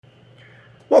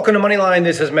Welcome to Moneyline.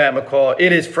 This is Matt McCall.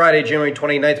 It is Friday, January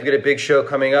 29th. We got a big show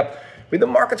coming up. With the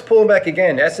markets pulling back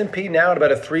again, S&P now at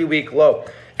about a 3-week low.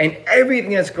 And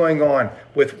everything that's going on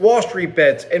with Wall Street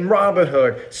bets and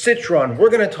Robinhood, Citron, we're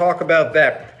going to talk about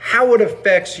that. How it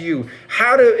affects you,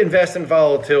 how to invest in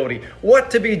volatility, what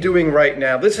to be doing right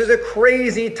now. This is a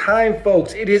crazy time,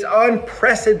 folks. It is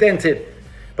unprecedented.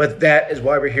 But that is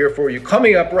why we're here for you.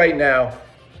 Coming up right now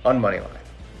on Moneyline.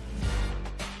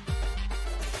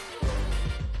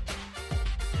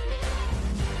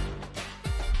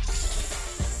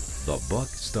 The buck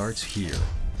starts here.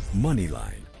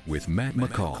 Moneyline with Matt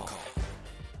McCall.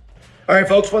 All right,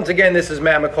 folks, once again, this is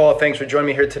Matt McCall. Thanks for joining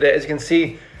me here today. As you can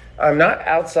see, I'm not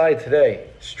outside today.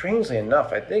 Strangely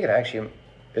enough, I think it actually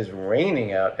is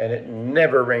raining out, and it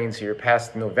never rains here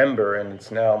past November, and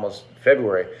it's now almost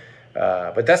February.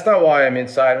 But that's not why I'm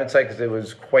inside. I'm inside because it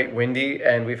was quite windy,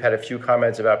 and we've had a few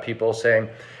comments about people saying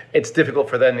it's difficult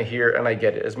for them to hear, and I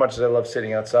get it. As much as I love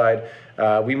sitting outside,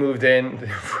 we moved in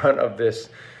front of this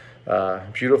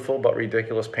beautiful but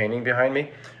ridiculous painting behind me,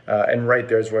 and right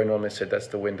there is where I normally sit. That's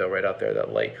the window right out there,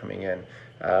 that light coming in.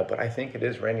 But I think it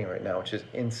is raining right now, which is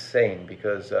insane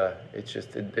because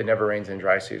it never rains in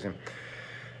dry season.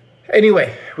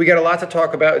 Anyway, we got a lot to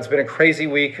talk about. It's been a crazy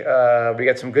week. We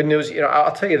got some good news.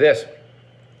 I'll tell you this.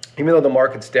 Even though the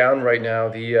market's down right now,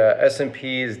 the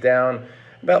S&P is down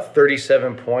about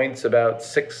 37 points, about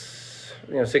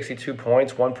 62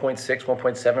 points, 1.6,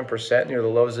 1.7% near the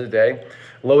lows of the day.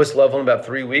 Lowest level in about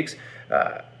 3 weeks.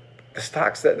 The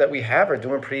stocks that we have are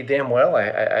doing pretty damn well.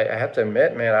 I have to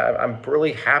admit, man, I'm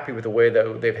really happy with the way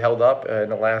that they've held up in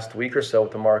the last week or so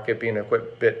with the market being a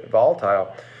bit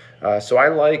volatile. So I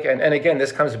like, and again,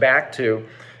 this comes back to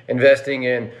investing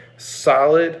in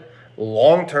solid,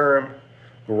 long-term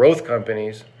growth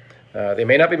companies. They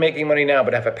may not be making money now,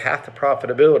 but have a path to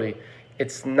profitability.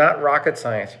 It's not rocket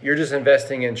science. You're just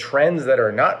investing in trends that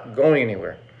are not going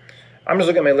anywhere. I'm just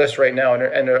looking at my list right now,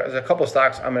 and there's a couple of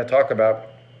stocks I'm going to talk about.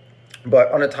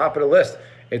 But on the top of the list,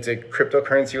 it's a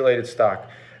cryptocurrency-related stock.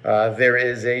 There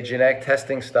is a genetic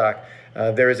testing stock.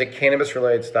 There is a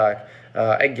cannabis-related stock,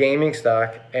 a gaming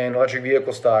stock, and electric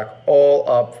vehicle stock, all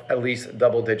up at least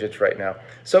double digits right now.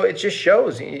 So it just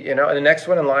shows, and the next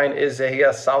one in line is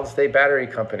a solid-state battery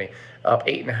company, up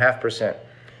 8.5%.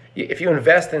 If you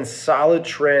invest in solid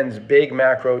trends, big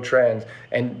macro trends,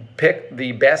 and pick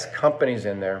the best companies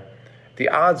in there, the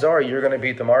odds are you're going to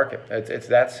beat the market. It's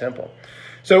that simple.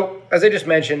 So, as I just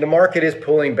mentioned, the market is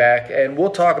pulling back, and we'll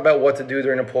talk about what to do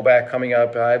during a pullback coming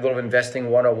up. I have a little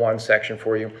Investing 101 section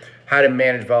for you, how to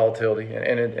manage volatility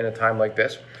in a time like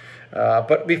this.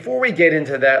 But before we get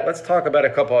into that, let's talk about a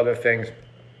couple other things.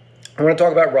 I want to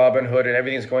talk about Robinhood and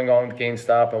everything that's going on with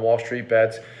Gamestop and Wall Street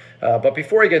bets. But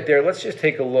before I get there, let's just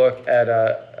take a look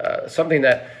at something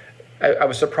that I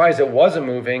was surprised it wasn't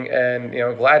moving, and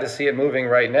glad to see it moving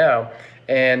right now,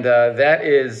 and that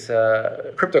is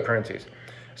cryptocurrencies.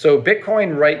 So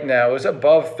Bitcoin right now is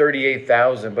above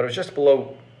 38,000, but it was just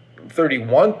below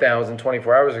 31,000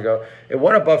 24 hours ago. It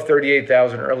went above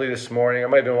 38,000 early this morning. It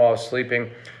might have been while I was sleeping,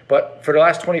 but for the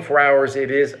last 24 hours, it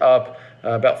is up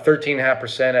about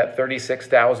 13.5% at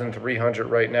 36,300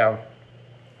 right now.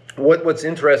 What's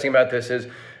interesting about this is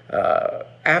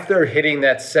after hitting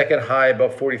that second high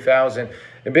above 40,000,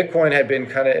 Bitcoin had been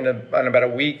kind of on about a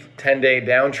week, 10-day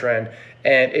downtrend,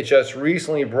 and it just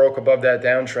recently broke above that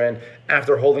downtrend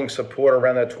after holding support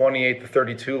around that 28 to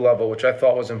 32 level, which I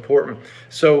thought was important.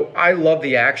 So I love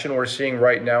the action we're seeing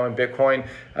right now in Bitcoin.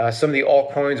 Some of the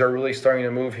altcoins are really starting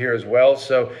to move here as well.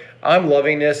 So I'm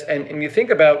loving this. And you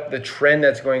think about the trend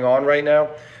that's going on right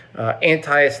now,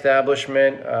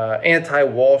 anti-establishment,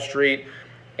 anti-Wall Street,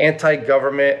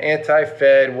 anti-government,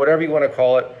 anti-Fed, whatever you want to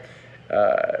call it.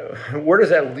 Where does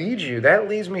that lead you? That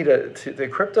leads me to the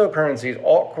cryptocurrencies,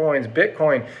 altcoins,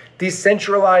 Bitcoin,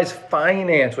 decentralized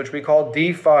finance, which we call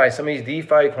DeFi. Some of these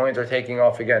DeFi coins are taking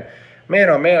off again. Man,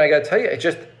 oh man, I got to tell you, it's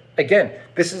just, again,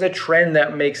 this is a trend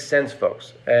that makes sense,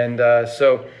 folks. And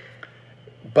so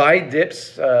buy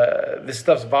dips. This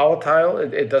stuff's volatile.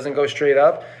 It doesn't go straight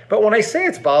up. But when I say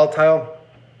it's volatile,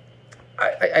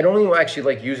 I don't even actually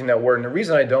like using that word. And the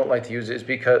reason I don't like to use it is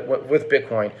because with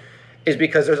Bitcoin is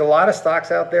because there's a lot of stocks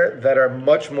out there that are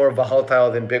much more volatile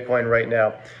than Bitcoin right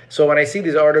now. So when I see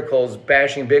these articles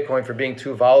bashing Bitcoin for being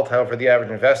too volatile for the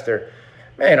average investor,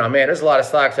 man, oh man, there's a lot of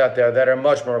stocks out there that are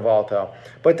much more volatile.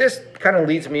 But this kind of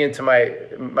leads me into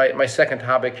my second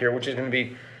topic here, which is going to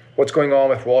be what's going on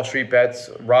with Wall Street bets,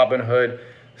 Robinhood,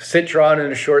 Citron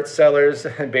and the short sellers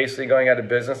basically going out of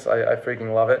business. I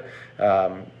freaking love it.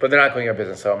 But they're not going out of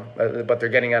business, but they're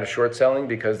getting out of short selling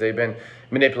because they've been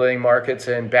manipulating markets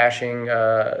and bashing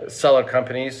seller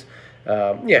companies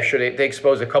Sure, they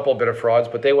exposed a couple bit of frauds,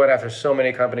 but they went after so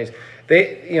many companies.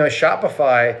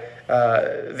 Shopify,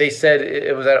 they said when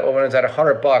it was at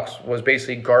 $100 was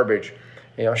basically garbage.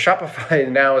 Shopify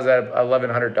now is at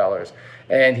 $1,100.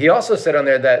 And he also said on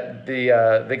there that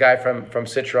the guy from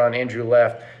Citron, Andrew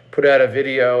Left, put out a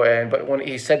video, but when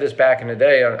he said this back in the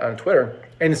day on Twitter,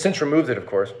 and since removed it, of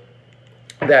course,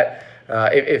 that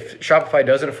if Shopify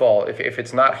doesn't fall, if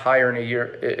it's not higher in a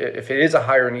year, if it is a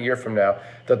higher in a year from now,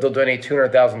 that they'll donate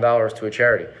 $200,000 to a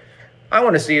charity. I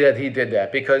want to see that he did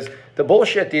that, because the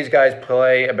bullshit these guys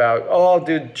play about, oh, I'll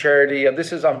do charity, I'm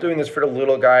doing this for the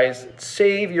little guys.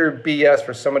 Save your BS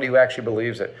for somebody who actually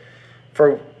believes it.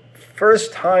 For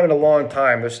first time in a long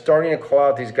time, they're starting to call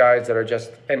out these guys that are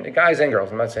just, and guys and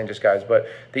girls, I'm not saying just guys, but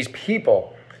these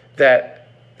people that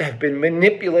have been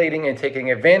manipulating and taking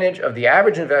advantage of the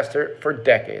average investor for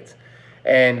decades.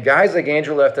 And guys like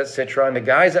Andrew Left at Citron, the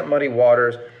guys at Muddy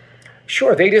Waters,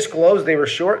 sure, they disclosed they were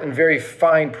short in very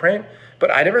fine print, but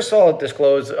I never saw it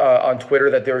disclosed on Twitter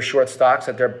that they were short stocks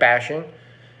that they're bashing.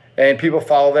 And people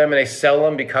follow them and they sell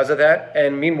them because of that.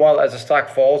 And meanwhile, as the stock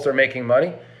falls, they're making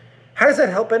money. How does that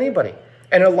help anybody?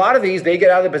 And a lot of these, they get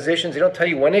out of the positions. They don't tell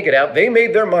you when they get out. They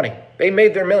made their money. They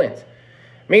made their millions.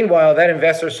 Meanwhile, that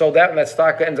investor sold out and that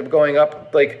stock ends up going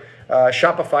up like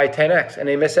Shopify 10x, and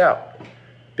they miss out.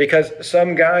 Because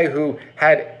some guy who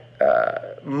had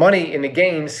money in the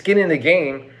game, skin in the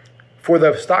game, for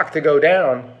the stock to go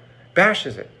down,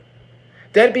 bashes it.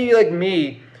 That'd be like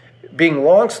me being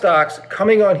long stocks,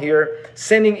 coming on here,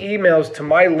 sending emails to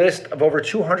my list of over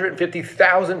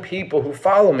 250,000 people who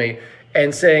follow me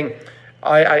and saying,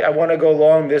 I want to go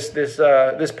long this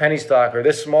penny stock or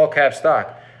this small cap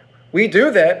stock. We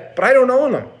do that, but I don't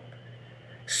own them.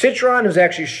 Citron is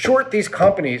actually short these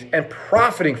companies and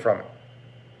profiting from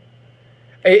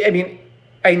it. I mean,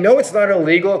 I know it's not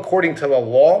illegal according to the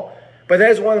law, but that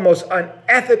is one of the most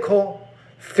unethical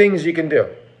things you can do.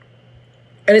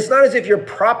 And it's not as if you're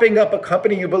propping up a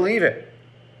company you believe in.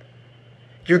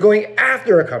 You're going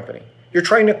after a company. You're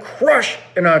trying to crush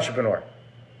an entrepreneur.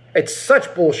 It's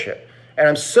such bullshit. And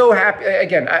I'm so happy.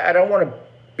 Again, I don't want to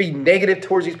be negative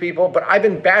towards these people, but I've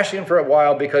been bashing them for a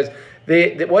while because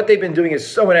what they've been doing is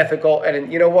so unethical.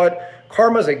 And you know what?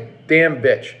 Karma's a damn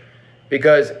bitch.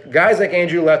 Because guys like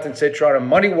Andrew Left and Citron and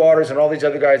Muddy Waters and all these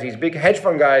other guys, these big hedge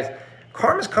fund guys,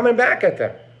 karma's coming back at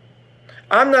them.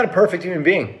 I'm not a perfect human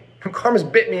being. Karma's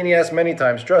bit me in the ass many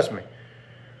times, trust me.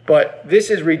 But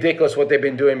this is ridiculous what they've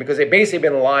been doing, because they've basically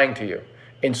been lying to you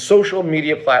in social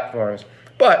media platforms.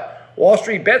 But Wall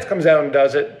Street Bets comes out and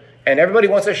does it, and everybody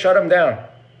wants to shut them down.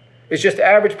 It's just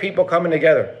average people coming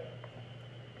together.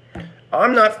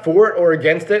 I'm not for it or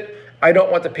against it. I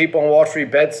don't want the people on Wall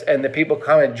Street Bets and the people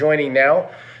kind of joining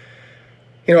now.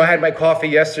 You know, I had my coffee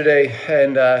yesterday,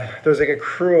 and there's like a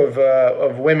crew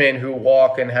of women who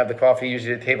walk and have the coffee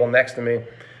usually at the table next to me.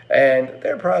 And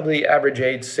they're probably average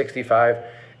age 65.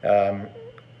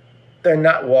 They're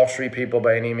not Wall Street people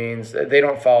by any means. They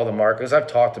don't follow the markets. I've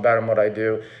talked about them, what I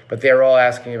do, but they're all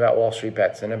asking about Wall Street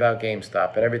Bets and about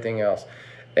Gamestop and everything else.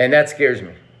 And that scares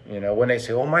me, you know, when they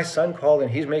say, oh, my son called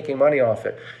and he's making money off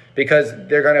it. Because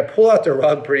they're going to pull out the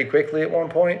rug pretty quickly at one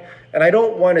point. And I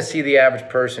don't want to see the average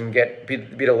person be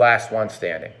the last one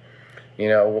standing. You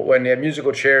know, when they have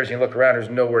musical chairs and you look around, there's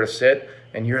nowhere to sit,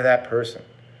 and you're that person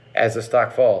as the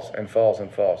stock falls and falls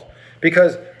and falls.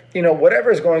 Because, you know,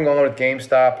 whatever is going on with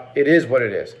GameStop, it is what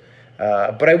it is.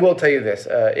 But I will tell you this,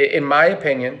 in my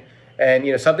opinion, and,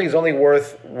 you know, something's only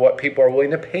worth what people are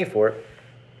willing to pay for it.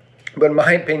 But in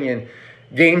my opinion,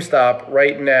 GameStop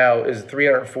right now is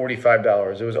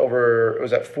 $345. It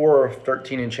was at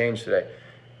 $413 and change today.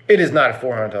 It is not a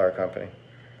 $400 company.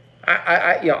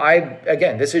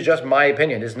 Again, this is just my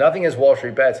opinion. There's nothing as Wall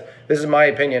Street Bets. This is my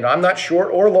opinion. I'm not short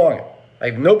or long it. I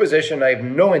have no position. I have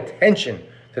no intention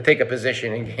to take a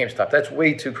position in GameStop. That's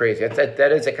way too crazy.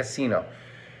 That is a casino.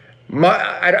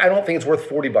 I don't think it's worth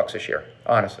 $40 a share,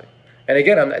 honestly. And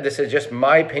again, this is just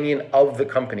my opinion of the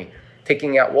company.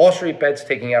 Taking out Wall Street Bets,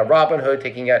 taking out Robinhood,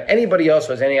 taking out anybody else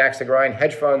who has any axe to grind,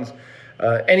 hedge funds,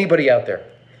 anybody out there.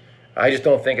 I just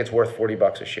don't think it's worth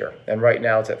 $40 a share. And right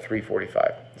now it's at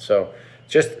 $345. So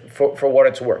just for what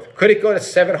it's worth. Could it go to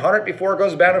 $700 before it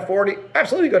goes down to $40?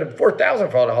 Absolutely go to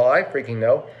 $4,000 for all the hell I freaking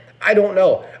know. I don't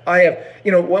know. I have,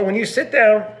 you know, when you sit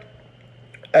down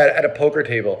at a poker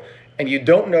table and you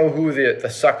don't know who the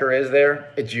sucker is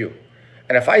there, it's you.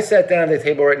 And if I sat down at the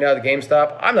table right now at the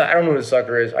GameStop, I don't know who the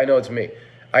sucker is. I know it's me.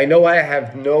 I know I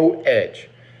have no edge.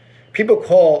 People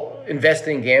call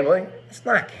investing gambling. It's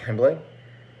not gambling.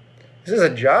 This is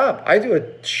a job. I do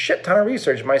a shit ton of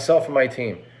research myself and my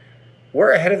team.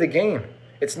 We're ahead of the game.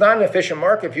 It's not an efficient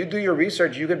market. If you do your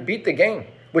research, you could beat the game.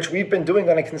 which we've been doing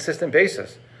on a consistent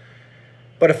basis.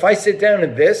 But if I sit down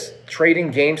in this,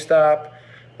 trading GameStop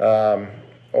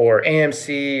or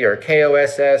AMC or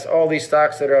KOSS, all these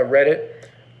stocks that are Reddit,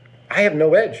 I have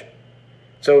no edge.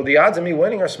 So the odds of me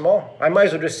winning are small. I might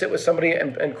as well just sit with somebody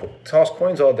and toss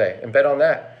coins all day and bet on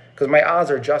that, because my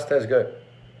odds are just as good,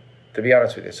 to be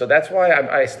honest with you. So that's why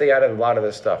I stay out of a lot of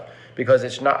this stuff, because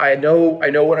it's not. I know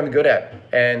what I'm good at,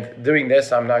 and doing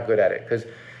this, I'm not good at it. Because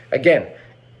again,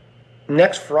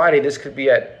 next Friday this could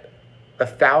be at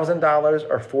 $1,000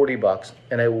 or $40,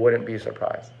 and I wouldn't be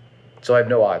surprised. So I have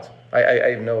no odds. I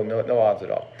have no odds at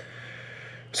all.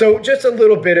 So just a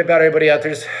little bit about everybody out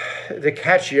there, just to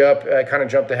catch you up. I kind of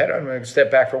jumped ahead. I'm going to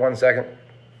step back for 1 second.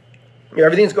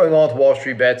 Everything's going on with Wall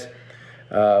Street Bets.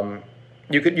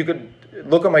 You could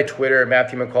look on my Twitter,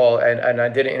 Matthew McCall, and I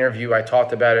did an interview. I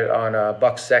talked about it on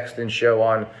Buck Sexton's show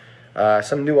on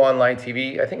some new online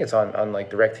TV. I think it's on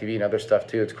like DirecTV and other stuff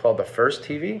too. It's called The First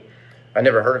TV. I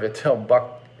never heard of it till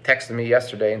Buck texted me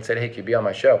yesterday and said, "Hey, could you be on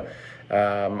my show?"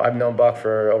 I've known Buck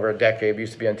for over a decade. We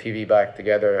used to be on TV back in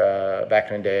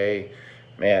the day.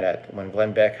 Man, when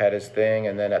Glenn Beck had his thing,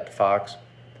 and then at Fox.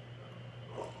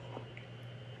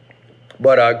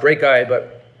 But great guy,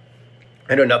 but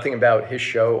I know nothing about his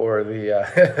show or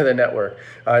the the network.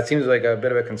 It seems like a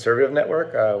bit of a conservative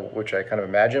network, which I kind of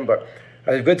imagine. But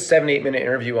I have a good 7-8 minute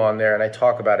interview on there, and I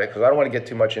talk about it because I don't want to get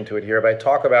too much into it here. But I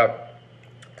talk about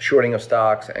shorting of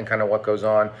stocks and kind of what goes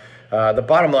on. The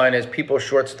bottom line is people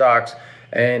short stocks,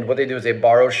 and what they do is they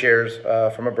borrow shares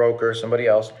from a broker, somebody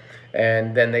else,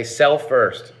 and then they sell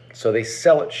first. So they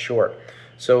sell it short.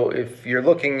 So if you're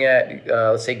looking at,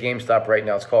 let's say GameStop right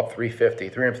now, it's called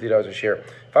 $350 a share.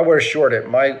 If I were to short it,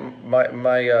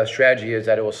 my strategy is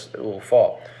that it will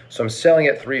fall. So I'm selling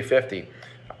at $350.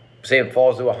 Say it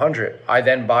falls to $100. I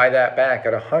then buy that back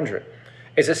at $100.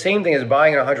 It's the same thing as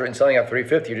buying at $100 and selling at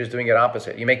 $350. You're just doing it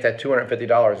opposite. You make that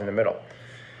 $250 in the middle.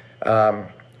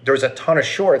 There's a ton of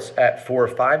shorts at $4 or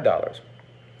 $5.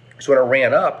 So when it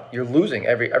ran up, you're losing.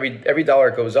 Every dollar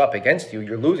it goes up against you,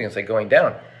 you're losing. It's like going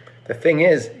down. The thing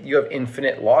is, you have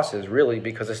infinite losses, really,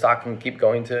 because the stock can keep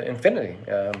going to infinity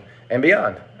and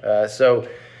beyond. So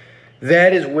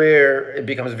that is where it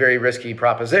becomes a very risky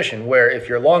proposition, where if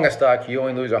you're long a stock, you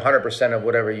only lose 100% of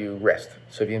whatever you risked.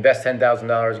 So if you invest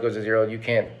 $10,000, it goes to zero,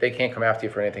 they can't come after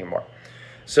you for anything more.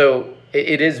 So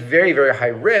it is very, very high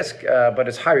risk, but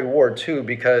it's high reward too,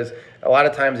 because a lot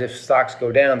of times if stocks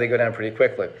go down, they go down pretty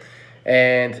quickly.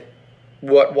 And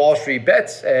what Wall Street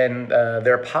Bets and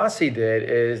their posse did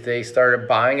is they started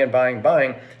buying and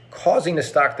buying, causing the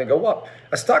stock to go up.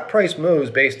 A stock price moves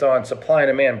based on supply and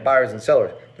demand, buyers and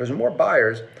sellers. There's more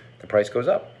buyers, the price goes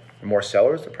up. The more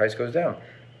sellers, the price goes down.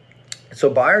 So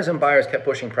buyers kept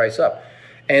pushing price up.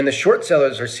 And the short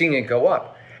sellers are seeing it go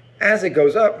up. As it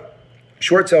goes up,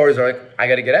 short sellers are like, I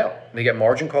got to get out. They get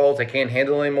margin calls. They can't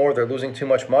handle it anymore. They're losing too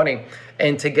much money.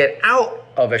 And to get out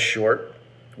of a short,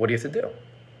 what do you have to do?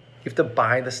 You have to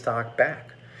buy the stock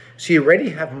back. So you already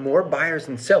have more buyers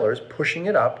than sellers pushing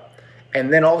it up.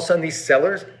 And then all of a sudden these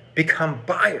sellers become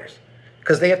buyers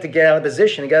because they have to get out of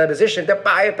position. They get out of position to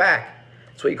buy it back.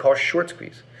 That's what you call short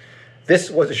squeeze.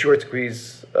 This was a short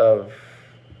squeeze of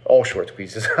all short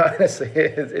squeezes. Honestly,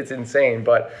 it's insane.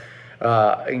 But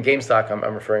in GameStop,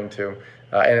 I'm referring to,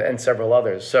 and several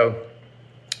others. So,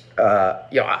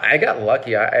 I got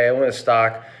lucky. I own a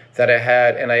stock that I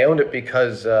had, and I owned it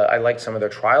because I liked some of their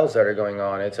trials that are going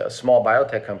on. It's a small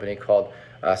biotech company called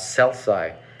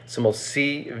Celsi, symbol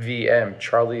CVM,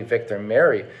 Charlie Victor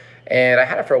Mary. And I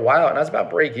had it for a while, and I was about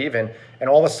break even. And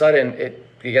all of a sudden, it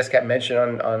got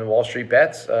mentioned on Wall Street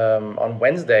Bets on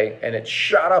Wednesday, and it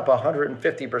shot up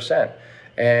 150%.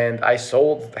 And I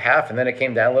sold half, and then it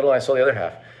came down a little, and I sold the other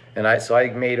half. And I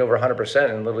made over 100%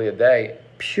 in literally a day.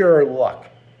 Pure luck.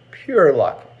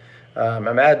 I'm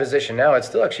out of position now. It's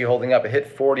still actually holding up. It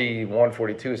hit 41,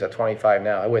 42. It's at 25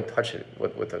 now. I wouldn't touch it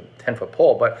with a 10-foot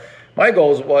pole. But my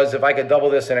goal was if I could double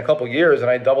this in a couple years, and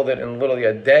I doubled it in literally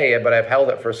a day, but I've held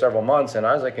it for several months. And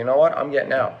I was like, you know what? I'm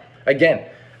getting out. Again,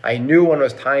 I knew when it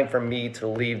was time for me to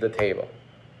leave the table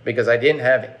because I didn't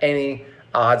have any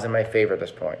odds in my favor at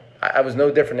this point. I was no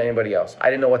different than anybody else. I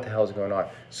didn't know what the hell was going on.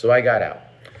 So I got out.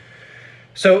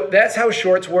 So that's how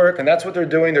shorts work, and that's what they're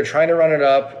doing. They're trying to run it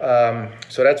up.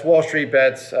 So that's Wall Street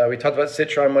Bets. We talked about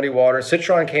Citron, Muddy Water.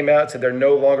 Citron came out and said they're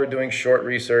no longer doing short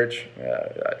research.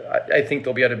 I think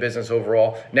they'll be out of business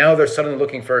overall. Now they're suddenly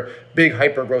looking for big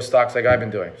hyper-growth stocks like I've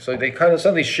been doing. So they kind of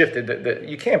suddenly shifted.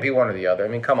 You can't be one or the other. I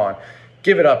mean, come on.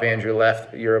 Give it up, Andrew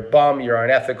Left. You're a bum. You're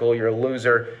unethical. You're a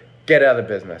loser. Get out of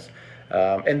the business.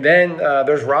 And then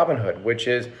there's Robinhood, which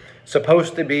is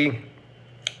supposed to be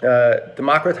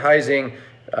democratizing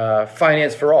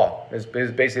Finance for all is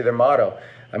basically their motto.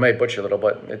 I might butcher a little,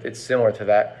 but it's similar to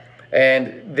that.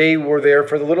 And they were there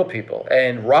for the little people.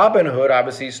 And Robinhood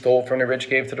obviously stole from the rich,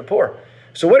 gave to the poor.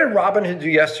 So what did Robinhood do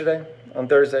yesterday on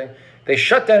Thursday? They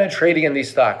shut down trading in these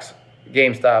stocks,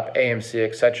 Gamestop, AMC,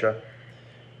 etc.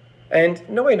 And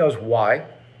nobody knows why.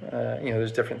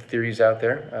 There's different theories out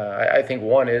there. I think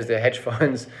one is the hedge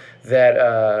funds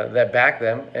that back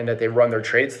them and that they run their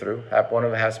trades through. One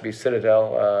of them has to be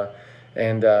Citadel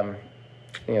and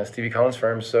Stevie Cohen's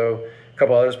firm. So a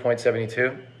couple others,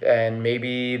 0.72, and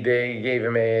maybe they gave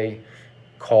him a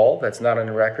call that's not on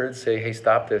the record, say, hey,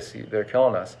 stop this, they're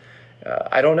killing us.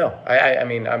 I don't know. I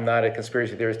mean, I'm not a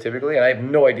conspiracy theorist typically, and I have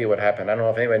no idea what happened. I don't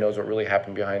know if anybody knows what really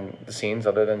happened behind the scenes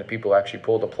other than the people who actually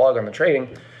pulled the plug on the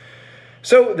trading.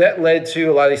 So that led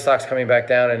to a lot of these stocks coming back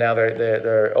down, and now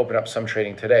they're opening up some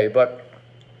trading today. But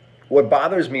what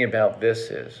bothers me about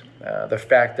this is the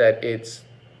fact that it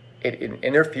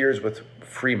interferes with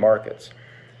free markets.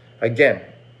 Again,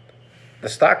 the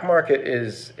stock market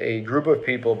is a group of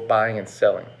people buying and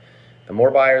selling. The more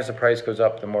buyers the price goes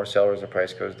up, the more sellers the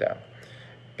price goes down.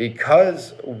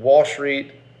 Because Wall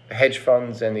Street, hedge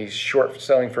funds, and these short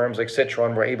selling firms like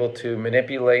Citron were able to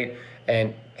manipulate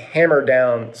and hammer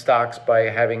down stocks by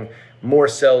having more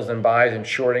sells than buys and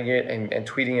shorting it and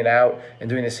tweeting it out and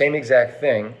doing the same exact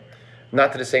thing,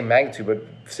 not to the same magnitude, but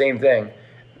same thing,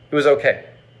 it was okay.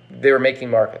 They were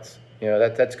making markets.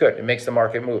 That's good. It makes the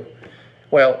market move.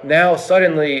 Well, now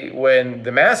suddenly when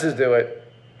the masses do it,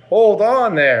 hold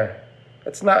on there.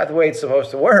 That's not the way it's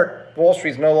supposed to work. Wall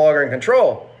Street's no longer in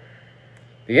control.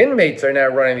 The inmates are now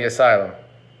running the asylum.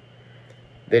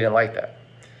 They didn't like that.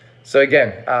 So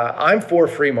again, I'm for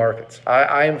free markets.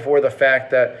 I am for the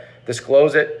fact that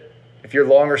disclose it. If you're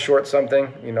long or short something,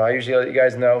 I usually let you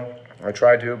guys know. I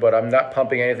try to, but I'm not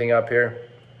pumping anything up here.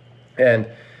 And,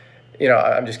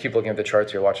 I'm just keep looking at the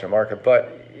charts here, watching the market.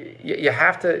 But you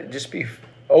have to just be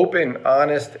open,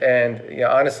 honest, and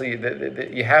honestly,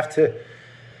 you have to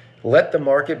let the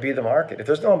market be the market. If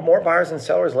there's no more buyers than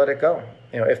sellers, let it go.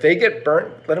 If they get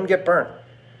burnt, let them get burnt.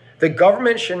 The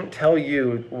government shouldn't tell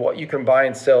you what you can buy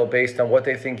and sell based on what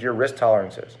they think your risk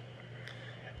tolerance is.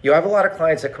 You have a lot of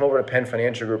clients that come over to Penn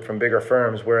Financial Group from bigger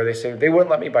firms where they say, they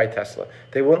wouldn't let me buy Tesla.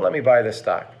 They wouldn't let me buy this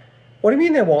stock. What do you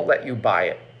mean they won't let you buy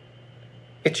it?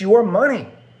 It's your money.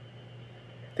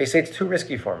 They say it's too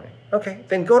risky for me. Okay,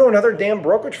 then go to another damn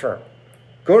brokerage firm.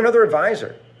 Go to another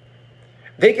advisor.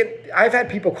 I've had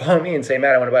people call me and say,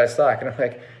 Matt, I want to buy a stock. And I'm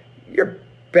like, you're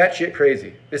batshit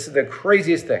crazy. This is the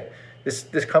craziest thing.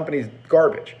 This company's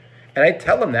garbage. And I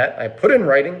tell them that. I put it in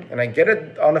writing and I get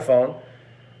it on the phone.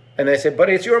 And they say,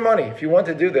 buddy, it's your money. If you want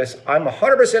to do this, I'm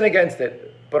 100% against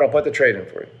it, but I'll put the trade in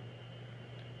for you.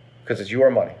 Because it's your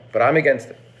money. But I'm against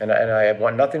it. And I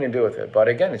want nothing to do with it. But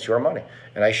again, it's your money.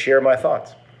 And I share my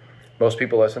thoughts. Most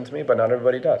people listen to me, but not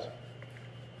everybody does.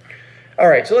 All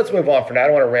right, so let's move on for now. I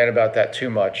don't want to rant about that too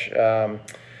much.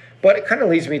 But it kind of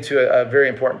leads me to a very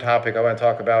important topic I want to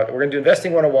talk about. We're going to do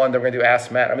Investing 101, then we're going to do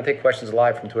Ask Matt. I'm going to take questions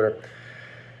live from Twitter.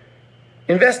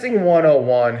 Investing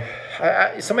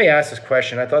 101, somebody asked this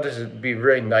question. I thought this would be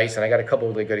really nice, and I got a couple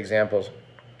of really good examples.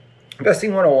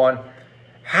 Investing 101,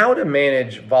 how to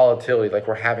manage volatility like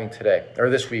we're having today, or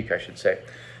this week, I should say.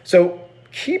 So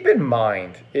keep in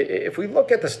mind, if we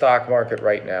look at the stock market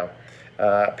right now,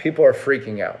 people are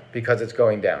freaking out because it's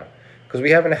going down, because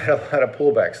we haven't had a lot of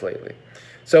pullbacks lately.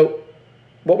 So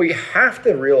what we have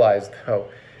to realize, though,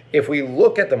 if we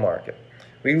look at the market,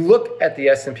 we look at the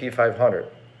S&P 500.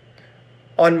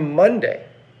 On Monday,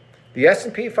 the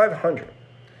S&P 500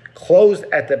 closed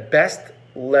at the best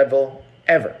level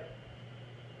ever.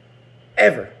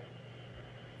 Ever.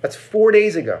 That's 4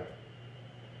 days ago.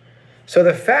 So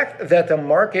the fact that the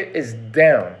market is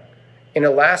down in the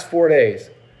last 4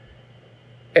 days,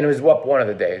 and it was up one of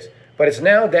the days, but it's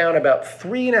now down about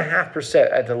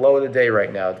 3.5% at the low of the day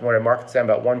right now. When the market's down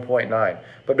about 1.9,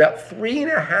 but about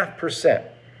 3.5%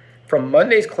 from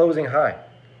Monday's closing high.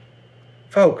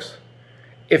 Folks,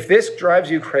 if this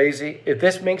drives you crazy, if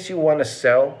this makes you want to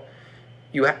sell,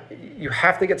 you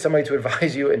have to get somebody to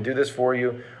advise you and do this for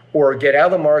you, or get out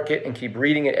of the market and keep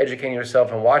reading and educating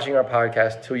yourself and watching our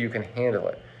podcast till you can handle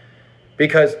it.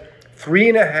 Because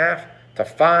 3.5 to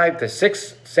 5 to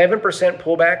 6, 7%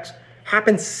 pullbacks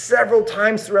happen several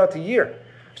times throughout the year.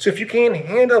 So if you can't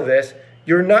handle this,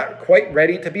 you're not quite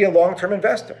ready to be a long-term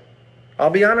investor. I'll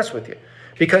be honest with you.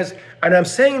 And I'm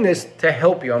saying this to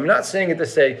help you. I'm not saying it to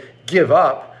say, give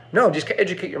up. No, just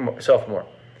educate yourself more.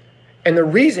 And the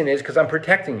reason is because I'm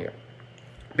protecting you.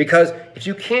 Because if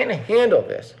you can't handle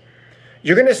this,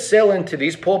 you're going to sell into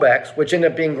these pullbacks, which end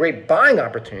up being great buying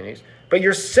opportunities, but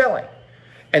you're selling.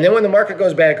 And then when the market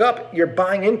goes back up, you're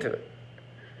buying into it.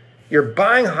 You're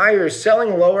buying higher,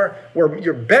 selling lower, where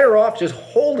you're better off just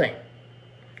holding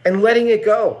and letting it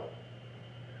go.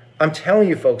 I'm telling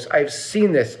you, folks, I've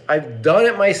seen this. I've done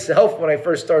it myself when I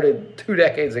first started 2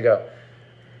 decades ago.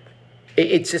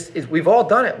 We've all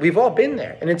done it. We've all been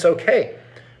there, and it's okay.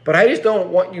 But I just don't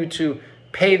want you to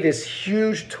pay this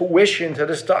huge tuition to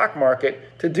the stock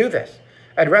market to do this.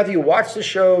 I'd rather you watch the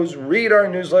shows, read our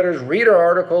newsletters, read our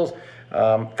articles,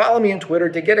 follow me on Twitter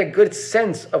to get a good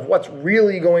sense of what's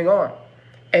really going on,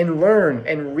 and learn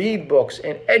and read books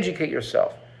and educate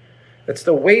yourself. That's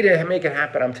the way to make it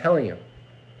happen, I'm telling you.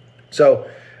 So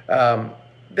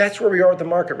that's where we are with the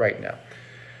market right now.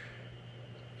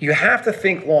 You have to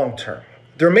think long term.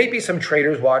 There may be some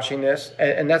traders watching this,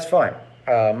 and that's fine.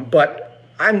 But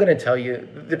I'm going to tell you,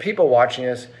 the people watching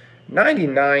this,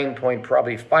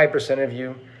 99.5% of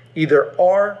you either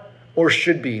are or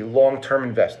should be long-term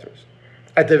investors.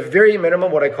 At the very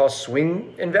minimum, what I call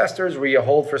swing investors, where you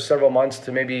hold for several months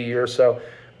to maybe a year or so.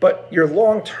 But you're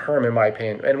long-term, in my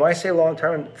opinion. And when I say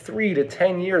long-term, 3 to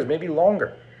 10 years, maybe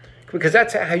longer. Because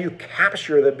that's how you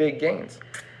capture the big gains.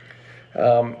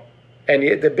 And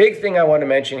the big thing I want to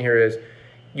mention here is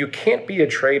you can't be a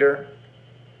trader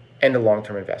and a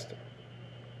long-term investor.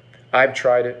 I've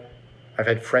tried it. I've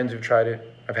had friends who've tried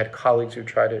it. I've had colleagues who've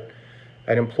tried it.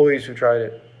 I had employees who tried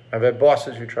it. I've had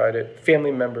bosses who tried it,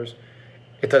 family members.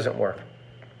 It doesn't work.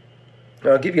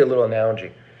 Now, I'll give you a little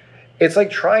analogy. It's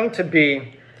like trying to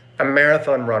be a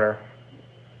marathon runner,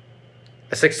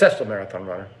 a successful marathon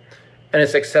runner, and a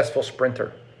successful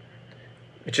sprinter.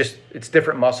 It's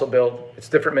different muscle build. It's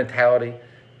different mentality.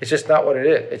 It's just not what it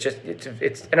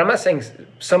is. And I'm not saying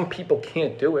some people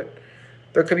can't do it.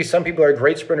 There could be some people who are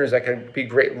great sprinters that can be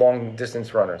great long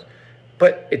distance runners,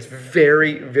 but it's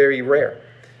very, very rare.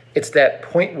 It's that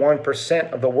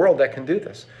 0.1% of the world that can do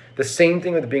this. The same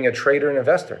thing with being a trader and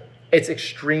investor. It's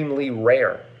extremely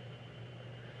rare.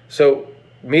 So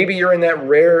maybe you're in that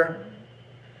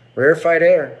rarefied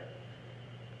air,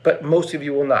 but most of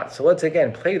you will not. So let's,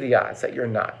 again, play the odds that you're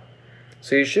not.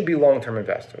 So you should be long-term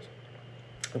investors.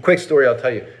 A quick story I'll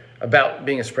tell you about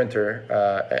being a sprinter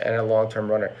and a long-term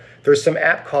runner. There's some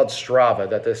app called Strava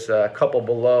that this couple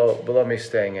below me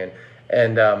staying in,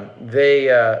 and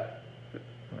they're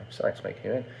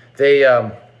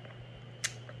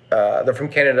from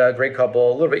Canada, great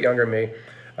couple, a little bit younger than me,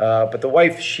 but the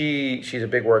wife, she's a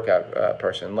big workout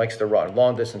person, likes to run,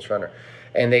 long distance runner.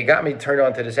 And they got me turned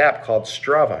on to this app called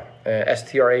Strava,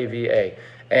 Strava.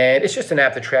 And it's just an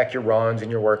app to track your runs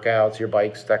and your workouts, your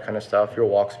bikes, that kind of stuff, your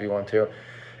walks if you want to.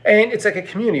 And it's like a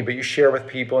community, but you share with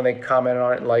people and they comment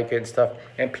on it and like it and stuff.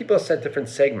 And people set different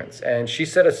segments. And she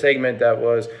set a segment that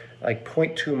was like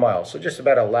 0.2 miles, so just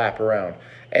about a lap around.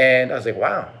 And I was like,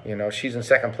 wow, she's in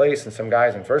second place and some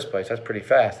guy's in first place. That's pretty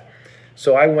fast.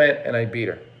 So I went and I beat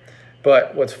her.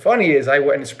 But what's funny is I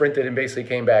went and sprinted and basically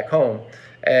came back home.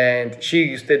 And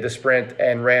she did the sprint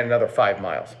and ran another 5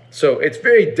 miles. So it's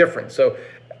very different. So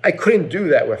I couldn't do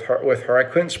that with her. I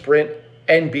couldn't sprint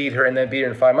and beat her and then beat her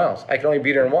in 5 miles. I could only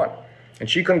beat her in 1. And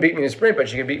she couldn't beat me in a sprint, but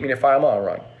she could beat me in a 5-mile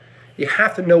run. You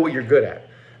have to know what you're good at.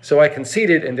 So I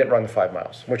conceded and didn't run the 5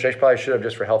 miles, which I probably should have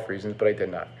just for health reasons, but I did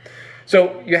not.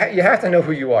 So you have to know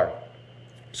who you are.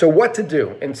 So what to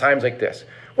do in times like this?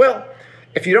 Well,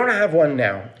 if you don't have one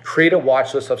now, create a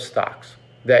watch list of stocks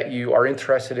that you are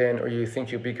interested in or you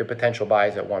think you'd be good potential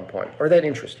buys at one point or that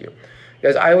interest you.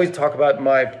 Because I always talk about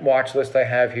my watch list I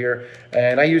have here,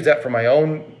 and I use that for my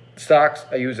own stocks.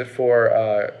 I use it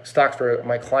for stocks for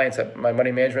my clients at my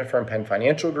money management firm, Penn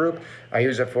Financial Group. I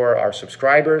use it for our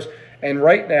subscribers. And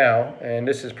right now, and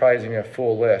this is probably a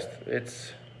full list,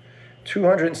 it's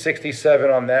 267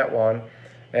 on that one.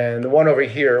 And the one over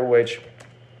here, which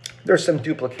there's some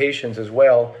duplications as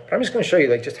well. But I'm just going to show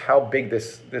you just how big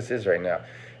this is right now.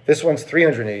 This one's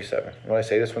 387. When I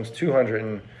say this one's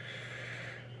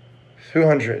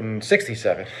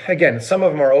 267. Again, some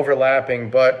of them are overlapping,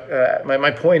 but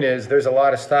my point is there's a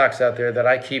lot of stocks out there that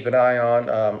I keep an eye on.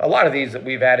 A lot of these that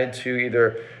we've added to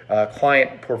either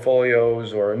client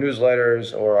portfolios or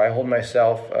newsletters, or I hold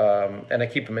myself, and I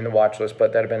keep them in the watch list,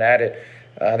 but that have been added.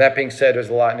 That being said, there's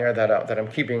a lot in there that I'm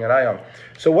keeping an eye on.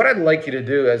 So what I'd like you to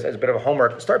do as a bit of a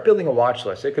homework, start building a watch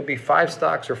list. It could be 5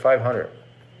 stocks or 500.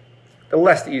 The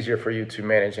less the easier for you to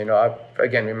manage.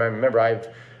 Remember I have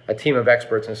a team of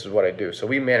experts, and this is what I do. So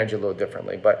we manage a little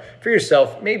differently. But for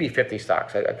yourself, maybe 50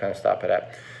 stocks, I kind of stop it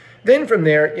at. Then from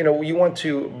there, you want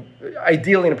to,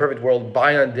 ideally in a perfect world,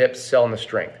 buy on dips, sell on the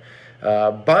strength.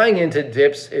 Buying into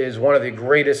dips is one of the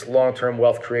greatest long-term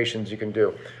wealth creations you can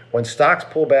do. when stocks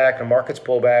pull back and markets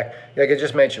pull back, like I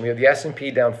just mentioned, we have the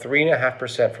S&P down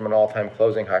 3.5% from an all-time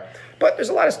closing high. But there's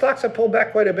a lot of stocks that pulled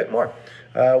back quite a bit more.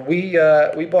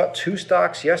 We bought 2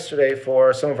 stocks yesterday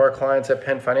for some of our clients at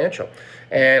Penn Financial.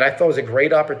 And I thought it was a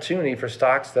great opportunity for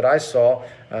stocks that I saw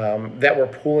that were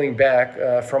pulling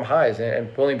back from highs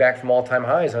and pulling back from all-time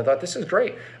highs. And I thought, this is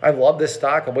great. I love this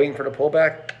stock. I'm waiting for the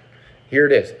pullback. Here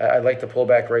it is. I'd like to pull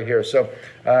back right here. So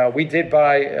we did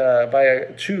buy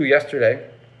 2 yesterday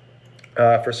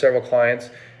for several clients.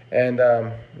 And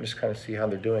just kind of see how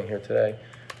they're doing here today.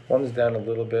 One's down a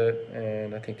little bit,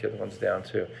 and I think the other one's down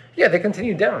too. Yeah, they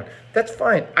continue down. That's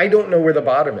fine. I don't know where the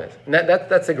bottom is. And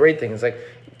that's a great thing. It's like,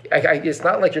 it's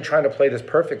not like you're trying to play this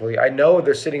perfectly. I know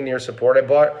they're sitting near support. I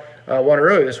bought one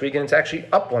earlier this week, and it's actually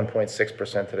up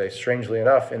 1.6% today, strangely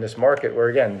enough, in this market where,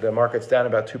 again, the market's down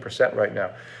about 2% right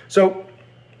now. So,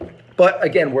 but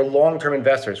again, we're long-term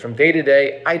investors. From day to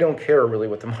day, I don't care really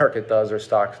what the market does or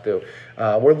stocks do.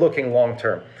 We're looking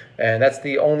long-term, and that's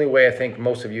the only way I think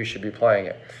most of you should be playing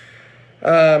it.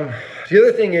 The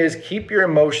other thing is keep your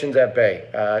emotions at bay.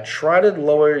 Try to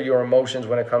lower your emotions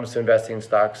when it comes to investing in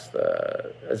stocks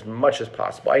as much as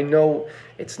possible. I know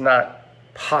it's not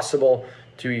possible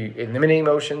to eliminate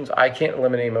emotions. I can't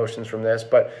eliminate emotions from this,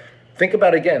 but think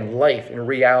about, again, life and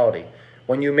reality.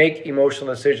 When you make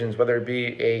emotional decisions, whether it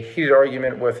be a heated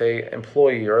argument with an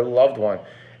employee or a loved one,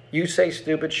 you say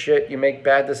stupid shit, you make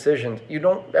bad decisions. You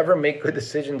don't ever make good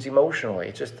decisions emotionally.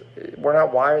 It's just, we're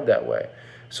not wired that way.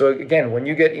 So again, when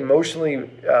you get emotionally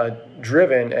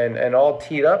driven and all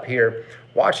teed up here,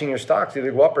 watching your stocks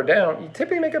either go up or down, you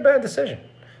typically make a bad decision.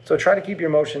 So try to keep your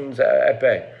emotions at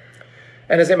bay.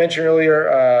 And as I mentioned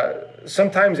earlier,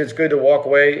 sometimes it's good to walk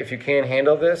away if you can't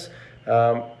handle this.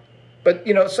 But,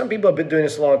 you know, some people have been doing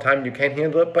this a long time and you can't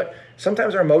handle it. But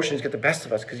sometimes our emotions get the best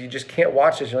of us because you just can't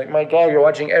watch this. You're like, my God, you're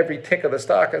watching every tick of the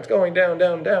stock. It's going down,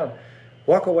 down, down.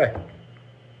 Walk away.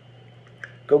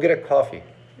 Go get a coffee.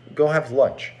 Go have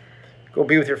lunch. Go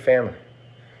be with your family.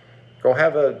 Go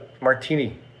have a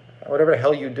martini. Whatever the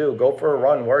hell you do. Go for a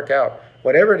run, work out.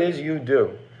 Whatever it is you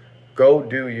do, go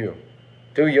do you.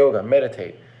 Do yoga,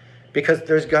 meditate. Because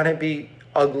there's going to be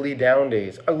ugly down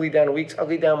days, ugly down weeks,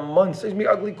 ugly down months. There's going to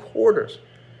be ugly quarters.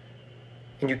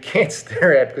 And you can't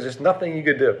stare at it because there's nothing you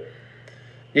could do.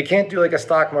 You can't do like a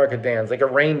stock market dance, like a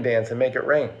rain dance and make it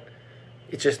rain.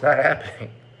 It's just not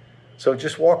happening. So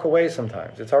just walk away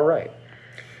sometimes. It's all right.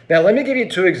 Now, let me give you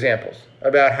 2 examples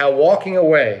about how walking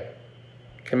away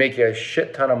can make you a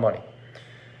shit ton of money.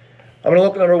 I'm going to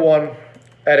look, number 1,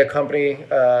 at a company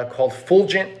called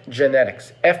Fulgent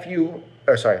Genetics, FLGT.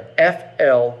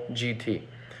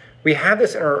 We have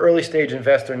this in our early stage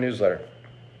investor newsletter.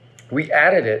 We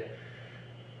added it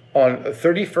on the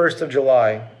 31st of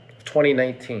July,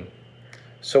 2019.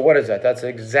 So what is that? That's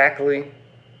exactly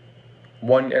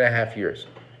 1.5 years,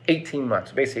 18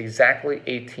 months, basically exactly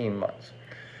 18 months.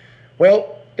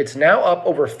 Well, it's now up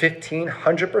over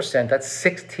 1,500%. That's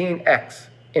 16x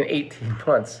in 18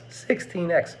 months,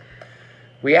 16x.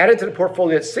 We added to the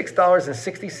portfolio at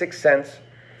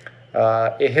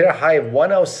 $6.66. It hit a high of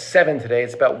 107 today.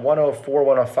 It's about 104,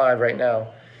 105 right now.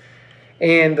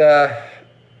 And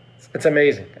it's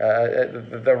amazing,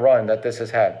 the run that this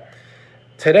has had.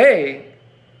 Today,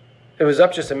 it was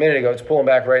up just a minute ago. It's pulling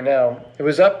back right now. It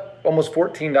was up almost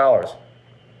 $14.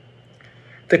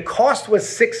 The cost was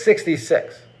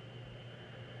 $6.66.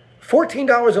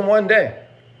 $14 in one day.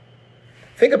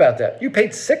 Think about that. You paid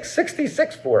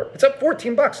 $6.66 for it. It's up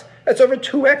 $14. That's over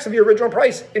 2x of your original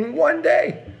price in one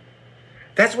day.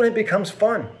 That's when it becomes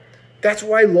fun. That's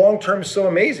why long-term is so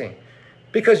amazing.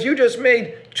 Because you just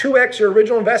made 2x your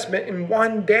original investment in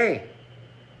one day.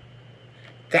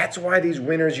 That's why these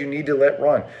winners you need to let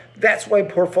run. That's why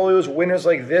portfolios, winners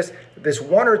like this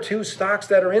 1 or 2 stocks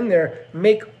that are in there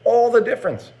make all the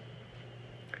difference.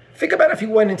 Think about if you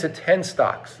went into 10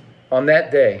 stocks on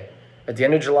that day at the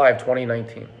end of July of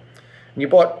 2019. And you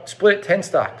split it 10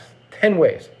 stocks, 10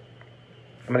 ways.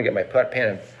 I'm going to get my pen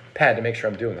and pad to make sure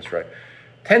I'm doing this right.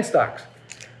 10 stocks,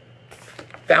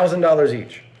 $1,000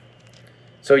 each.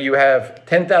 So you have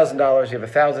 $10,000, you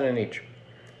have $1,000 in each.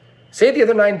 Say the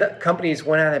other 9 companies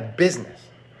went out of business.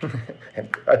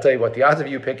 And I'll tell you what, the odds of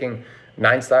you picking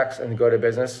 9 stocks and go to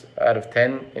business out of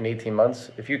 10 in 18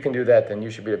 months, if you can do that, then you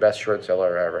should be the best short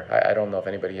seller ever. I don't know if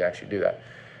anybody can actually do that.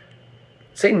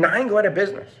 Say 9 go out of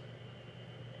business.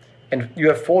 And you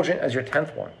have Fulgent as your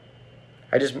 10th one.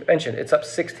 I just mentioned it's up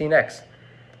 16x.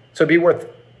 So it'd be worth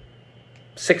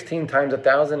 16 times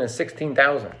 1,000 is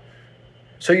 16,000.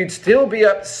 So you'd still be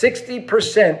up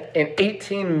 60% in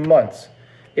 18 months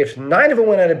if 9 of them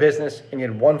went out of business and you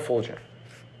had 1 Fulgent.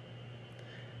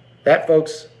 That,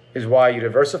 folks, is why you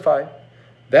diversify,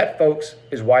 That, folks,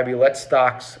 is why we let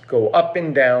stocks go up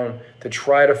and down to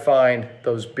try to find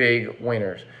those big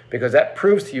winners. Because that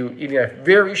proves to you, even in a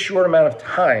very short amount of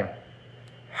time,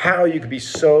 how you could be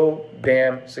so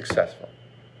damn successful.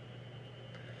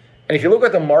 And if you look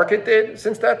what the market did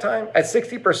since that time, at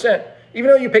 60%, even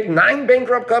though you picked 9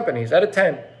 bankrupt companies out of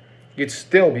 10, you'd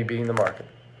still be beating the market.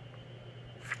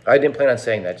 I didn't plan on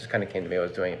saying that. It just kind of came to me. I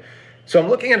was doing it. So I'm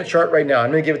looking at a chart right now.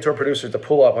 I'm going to give it to our producers to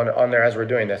pull up on there as we're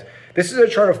doing this. This is a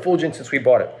chart of Fulgent since we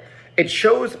bought it. It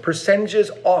shows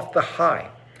percentages off the high.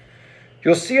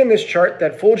 You'll see in this chart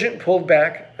that Fulgent pulled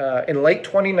back in late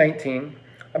 2019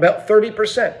 about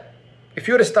 30%. If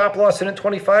you had a stop loss in at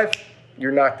 25,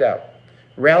 you're knocked out.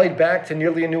 Rallied back to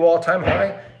nearly a new all-time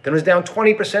high, then was down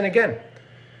 20% again.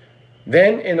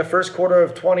 Then in the first quarter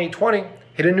of 2020,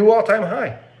 hit a new all-time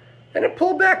high. Then it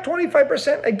pulled back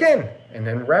 25% again, and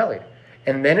then rallied.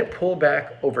 And then it pulled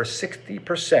back over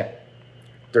 60%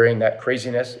 during that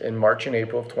craziness in March and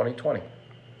April of 2020.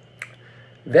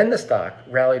 Then the stock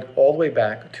rallied all the way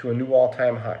back to a new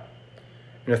all-time high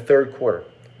in the third quarter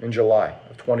in July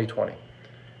of 2020.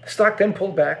 The stock then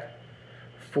pulled back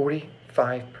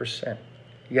 45%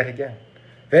 yet again.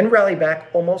 Then rallied back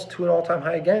almost to an all-time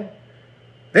high again.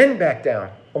 Then back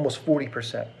down almost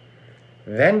 40%.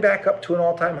 Then back up to an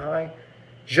all-time high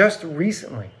just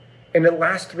recently. In the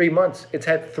last 3 months, it's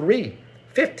had 3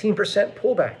 15%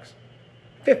 pullbacks.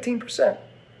 15%.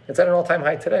 It's at an all-time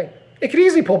high today. It could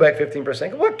easily pull back 15%. It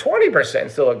could look 20% and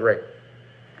still look great.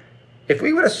 If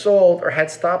we would have sold or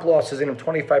had stop losses in them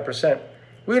 25%,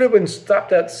 we would have been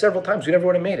stopped out several times. We never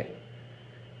would have made it.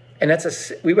 And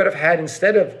we would have had,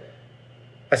 instead of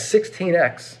a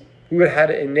 16x, we would have had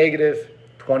a negative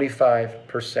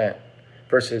 25%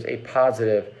 versus a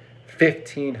positive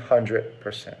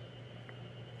 1,500%.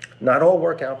 Not all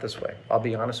work out this way, I'll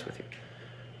be honest with you.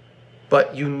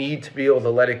 But you need to be able to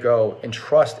let it go and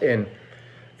trust in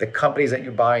the companies that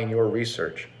you buy in your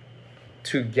research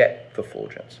to get the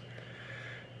Fulgents.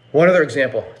 One other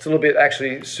example, it's a little bit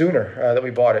actually sooner that we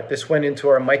bought it. This went into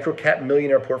our microcap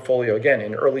millionaire portfolio, again,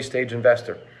 an early stage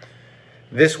investor.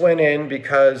 This went in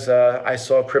because I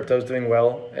saw cryptos doing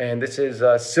well, and this is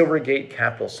Silvergate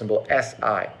Capital, symbol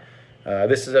SI.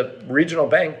 This is a regional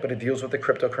bank, but it deals with the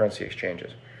cryptocurrency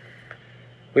exchanges.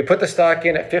 We put the stock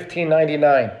in at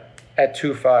 $15.99 at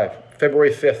 2.5,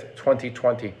 February 5th,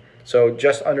 2020. So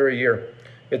just under a year.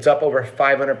 It's up over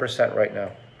 500% right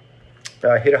now.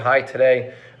 Hit a high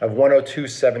today of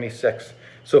 102.76.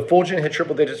 So Fulgent hit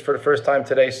triple digits for the first time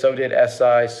today. So did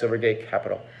SI, Silvergate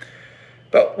Capital.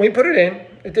 But when we put it in,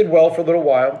 it did well for a little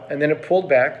while, and then it pulled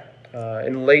back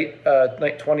in late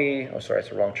 20. Oh, sorry, it's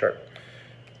the wrong chart.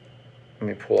 Let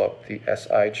me pull up the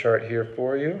SI chart here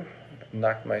for you.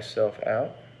 Knock myself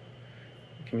out.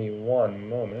 Give me one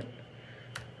moment.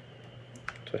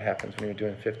 That's what happens when you're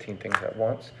doing 15 things at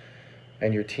once,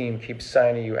 and your team keeps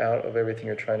signing you out of everything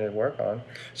you're trying to work on.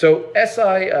 So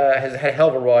SI has had a hell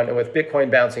of a run, and with Bitcoin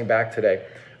bouncing back today,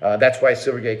 that's why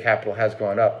Silvergate Capital has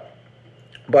gone up.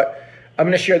 But I'm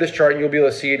going to share this chart, and you'll be able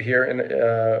to see it here, and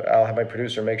I'll have my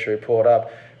producer make sure you pull it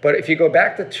up. But if you go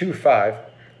back to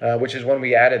 2.5, which is when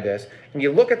we added this, and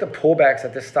you look at the pullbacks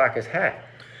that this stock has had,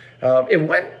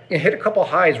 it hit a couple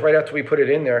highs right after we put it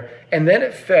in there, and then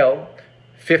it fell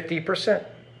 50%.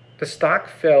 The stock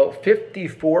fell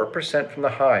 54% from the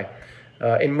high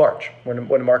in March when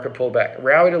the market pulled back. It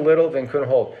rallied a little, then couldn't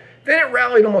hold. Then it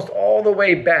rallied almost all the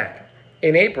way back.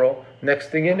 In April, next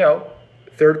thing you know,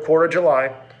 third quarter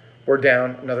July, we're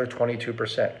down another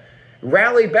 22%.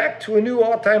 Rallied back to a new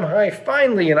all-time high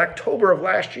finally in October of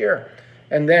last year.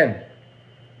 And then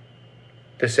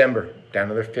December, down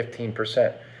another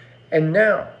 15%. And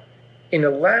now, in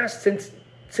the since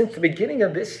the beginning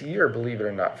of this year, believe it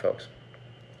or not, folks,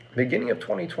 beginning of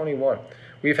 2021,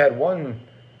 we've had 1,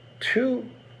 2,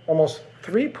 almost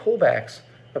 3 pullbacks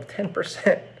of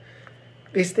 10%.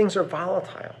 These things are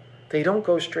volatile. They don't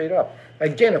go straight up.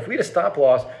 Again, if we had a stop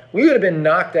loss, we would have been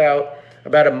knocked out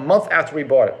about a month after we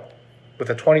bought it with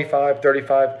a 25,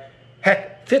 35,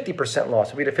 heck, 50%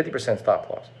 loss. We had a 50% stop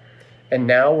loss. And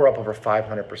now we're up over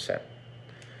 500%.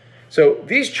 So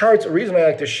these charts, the reason I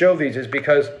like to show these is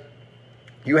because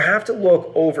you have to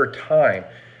look over time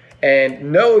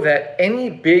and know that any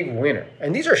big winner,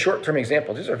 and these are short-term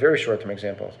examples, these are very short-term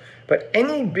examples, but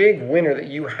any big winner that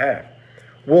you have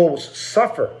will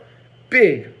suffer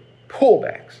big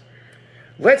pullbacks.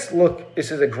 Let's look, this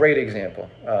is a great example.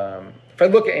 If I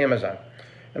look at Amazon,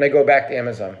 and I go back to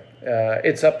Amazon,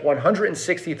 it's up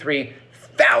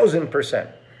 163,000%.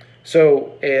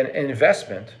 So an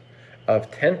investment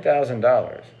of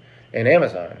 $10,000 in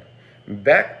Amazon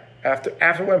back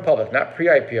after it went public, not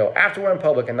pre-IPO, after it went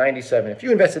public in 97, if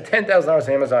you invested $10,000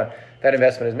 in Amazon, that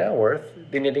investment is now worth,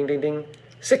 ding, ding, ding, ding,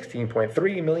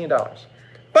 $16.3 million.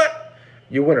 But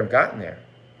you wouldn't have gotten there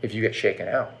if you get shaken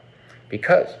out,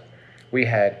 because we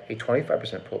had a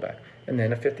 25% pullback, and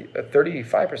then a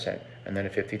 35%, and then a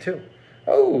 52%.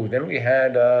 Oh, then we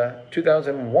had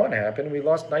 2001 happen, we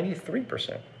lost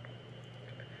 93%.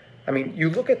 I mean, you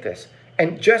look at this,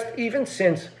 and just even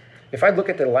since, if I look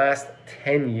at the last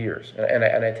 10 years, and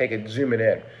I take it, zoom it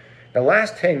in, the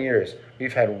last 10 years,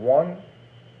 we've had 1,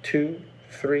 2,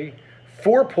 3,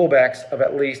 4 pullbacks of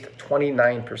at least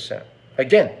 29%.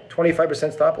 Again,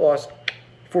 25% stop loss,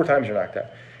 4 times you're knocked out.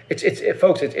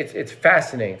 Folks, it's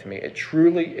fascinating to me. It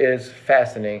truly is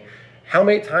fascinating how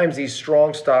many times these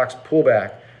strong stocks pull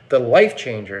back, the life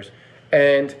changers.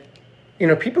 And,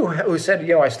 people who said,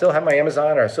 I still have my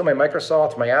Amazon, or I still have my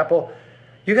Microsoft, my Apple,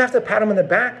 you have to pat them on the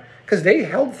back because they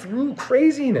held through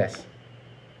craziness.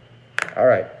 All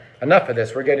right, enough of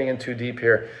this. We're getting in too deep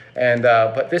here. And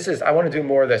but I want to do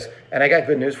more of this. And I got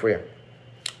good news for you.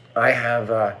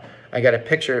 I got a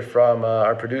picture from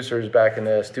our producers back in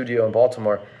the studio in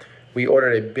Baltimore. We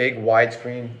ordered a big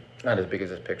widescreen, not as big as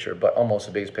this picture, but almost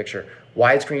the biggest picture,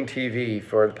 widescreen TV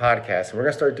for the podcast. And we're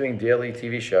going to start doing daily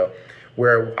TV show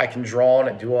where I can draw on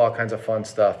and do all kinds of fun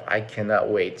stuff. I cannot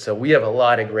wait. So we have a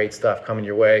lot of great stuff coming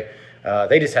your way.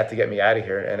 They just have to get me out of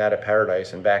here and out of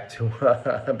paradise and back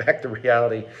to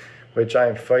reality, which I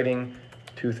am fighting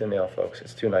tooth and nail, folks.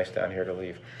 It's too nice down here to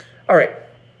leave. All right.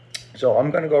 So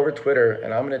I'm going to go over Twitter,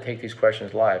 and I'm going to take these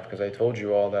questions live because I told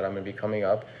you all that I'm going to be coming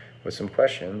up with some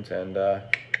questions, and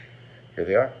here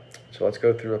they are. So let's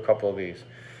go through a couple of these.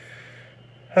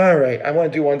 All right. I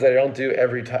want to do ones that I don't do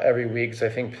every week, because I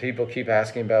think people keep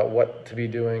asking about what to be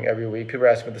doing every week. People are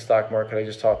asking about the stock market. I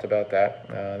just talked about that.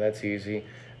 That's easy.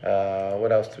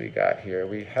 What else do we got here?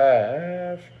 We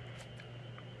have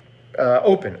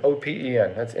Open,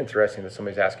 OPEN. That's interesting that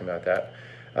somebody's asking about that.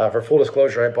 For full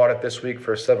disclosure, I bought it this week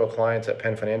for several clients at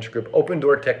Penn Financial Group. Open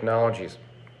Door Technologies.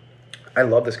 I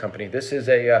love this company. This was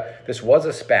a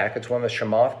SPAC. It's one of the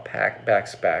Chamath back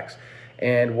SPACs.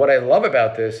 And what I love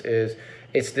about this is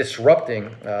it's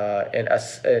disrupting an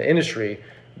industry,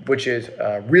 which is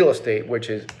real estate, which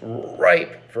is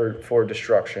ripe for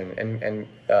destruction and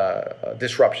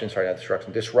disruption. Sorry, not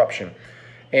destruction, disruption.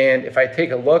 And if I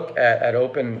take a look at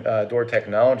Open Door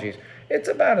Technologies, it's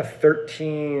about a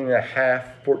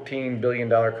 $14 billion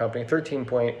company,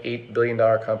 $13.8 billion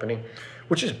company,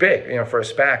 which is big, for a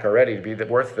SPAC already to be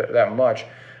worth that much.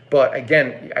 But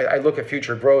again, I look at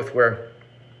future growth where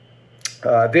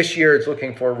this year it's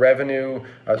looking for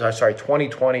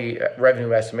 2020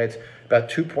 revenue estimates about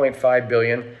 2.5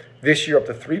 billion. This year up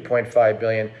to 3.5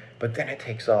 billion, but then it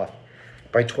takes off.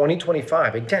 By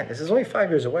 2025, again, this is only 5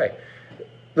 years away,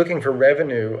 looking for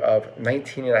revenue of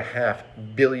 $19.5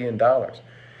 billion.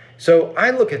 So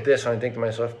I look at this and I think to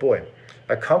myself, boy,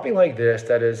 a company like this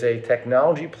that is a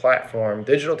technology platform,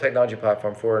 digital technology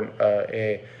platform for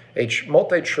a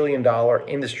multi-trillion-dollar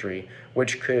industry,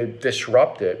 which could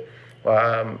disrupt it,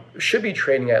 should be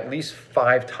trading at least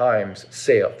 5 times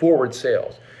forward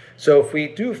sales. So if we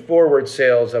do forward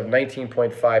sales of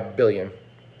 19.5 billion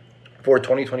for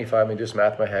 2025, let me do some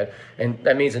math in my head, and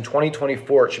that means in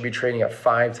 2024 it should be trading at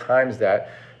 5 times that.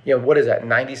 What is that?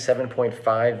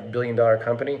 $97.5 billion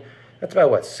company. That's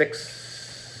about what,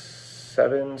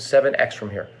 7x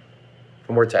from here,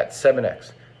 from where it's at,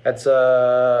 7x. That's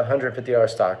a $150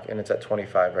 stock, and it's at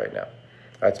 25 right now.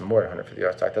 That's more than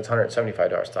 $150 stock. That's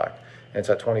 $175 stock, and it's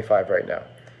at 25 right now.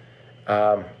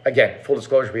 Again, full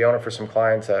disclosure, we own it for some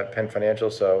clients at Penn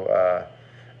Financial, so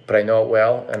but I know it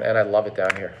well, and I love it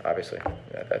down here, obviously,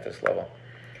 at this level.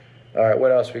 All right,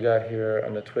 what else we got here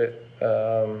on the twit?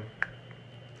 A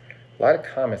lot of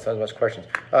comments, not as much questions.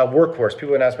 Workhorse, people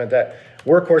have been asking about that.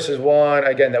 Workhorse is one,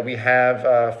 again, that we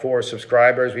have for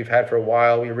subscribers. We've had for a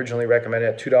while. We originally recommended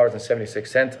it at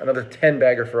 $2.76, another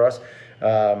 10-bagger for us.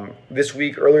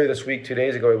 Earlier this week, 2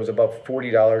 days ago, it was above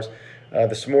 $40.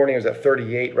 This morning it was at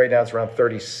 38. Right now it's around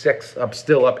 36. I'm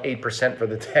still up 8% for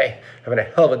the day. Having a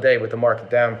hell of a day with the market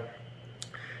down.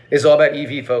 It's all about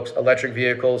EV, folks, electric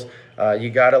vehicles. You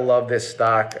gotta love this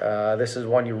stock. This is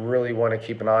one you really want to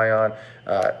keep an eye on.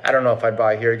 I don't know if I'd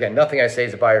buy here. Again, nothing I say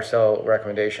is a buy or sell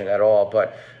recommendation at all,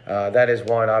 but that is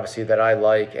one obviously that I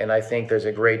like, and I think there's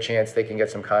a great chance they can get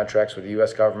some contracts with the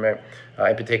U.S. government,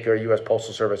 in particular U.S.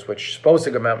 Postal Service, which is supposed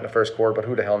to come out in the first quarter, but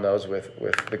who the hell knows with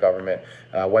the government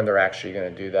when they're actually going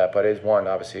to do that. But it's one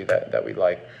obviously that we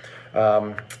like.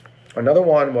 Another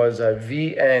one was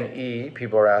VNE.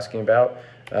 People are asking about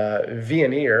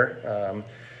Veoneer.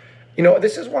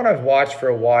 This is one I've watched for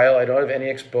a while. I don't have any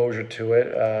exposure to it.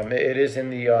 It is in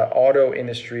the auto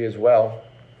industry as well.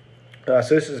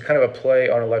 So this is kind of a play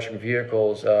on electric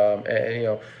vehicles,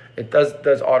 and it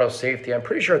does auto safety. I'm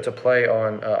pretty sure it's a play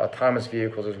on autonomous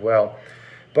vehicles as well.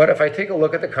 But if I take a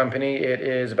look at the company, it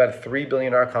is about a $3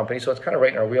 billion company, so it's kind of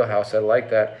right in our wheelhouse. I like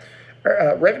that.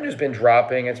 Revenue's been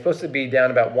dropping. It's supposed to be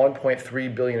down about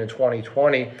 $1.3 billion in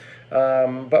 2020,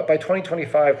 but by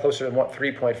 2025, closer to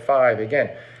 3.5.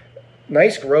 Again,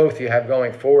 nice growth you have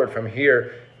going forward from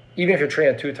here. Even if you're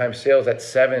trading at 2x sales, that's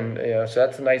 7. So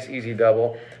that's a nice easy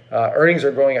double. Earnings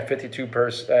are growing at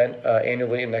 52%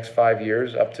 annually in the next 5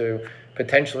 years, up to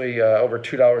potentially over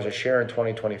 $2 a share in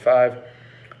 2025.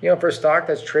 For a stock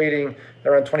that's trading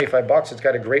around $25, it's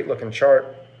got a great looking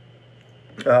chart,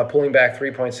 pulling back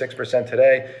 3.6%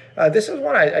 today. This is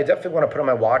one I definitely want to put on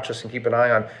my watch list and keep an eye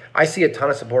on. I see a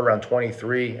ton of support around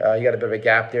 23. You got a bit of a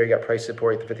gap there. You got price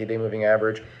support at the 50-day moving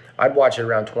average. I'd watch it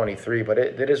around 23, but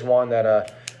it is one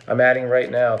that I'm adding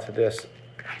right now to this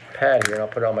pad here, and I'll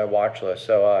put it on my watch list.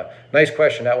 So nice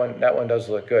question. That one does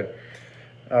look good.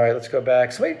 All right, let's go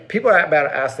back. So people have been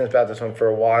asking us about this one for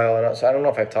a while, and so I don't know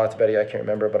if I've talked about it yet. I can't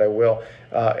remember, but I will.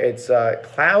 It's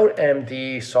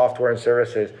CloudMD Software and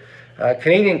Services,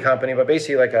 Canadian company, but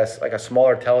basically like a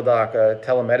smaller teledoc,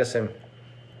 telemedicine.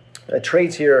 It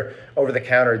trades here over the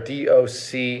counter,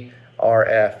 DOCRF,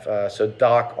 so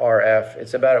DocRF.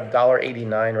 It's about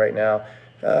 $1.89 right now.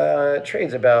 It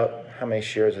trades about how many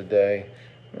shares a day?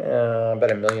 About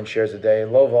 1 million shares a day.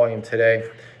 Low volume today.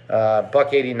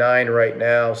 $1.89 right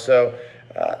now. So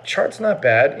chart's not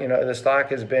bad. The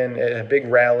stock has been a big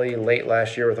rally late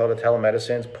last year with all the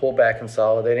telemedicines, pull back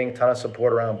consolidating, ton of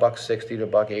support around $1.60 to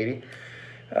 $1.80.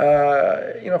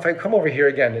 If I come over here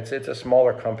again, it's a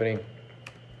smaller company.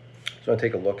 So I'll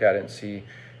take a look at it and see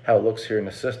how it looks here in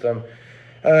the system.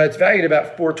 It's valued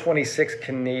about 426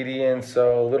 Canadian,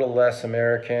 so a little less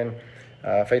American.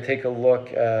 If I take a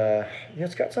look,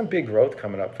 it's got some big growth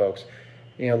coming up, folks.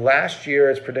 Last year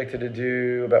it's predicted to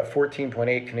do about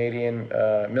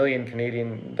 14.8 million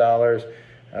Canadian dollars,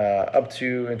 up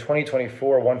to in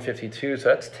 2024 152. So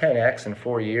that's 10x in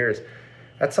 4 years.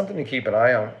 That's something to keep an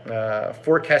eye on.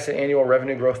 Forecasted annual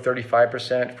revenue growth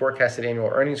 35%. Forecasted annual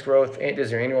earnings growth.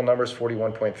 Their annual numbers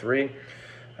 41.3.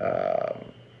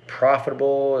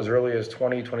 Profitable as early as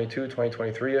 2022,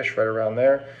 2023-ish, right around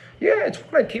there. Yeah, it's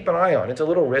one I'd keep an eye on. It's a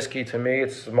little risky to me.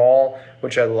 It's small,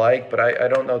 which I like, but I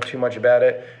don't know too much about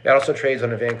it. It also trades on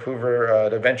the Vancouver,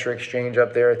 the Venture Exchange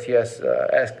up there,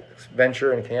 TSX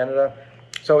Venture in Canada.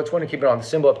 So it's one to keep it on. The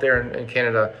symbol up there in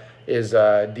Canada is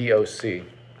DOC.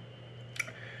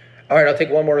 All right, I'll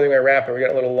take one more thing. I wrap it. We're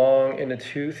getting a little long in the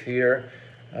tooth here.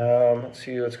 Let's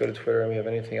see. Let's go to Twitter. And we have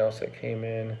anything else that came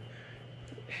in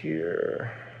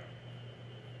here?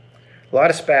 A lot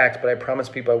of SPACs, but I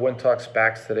promised people I wouldn't talk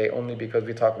SPACs today only because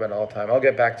we talk about it all the time. I'll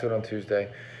get back to it on Tuesday,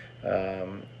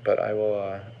 but I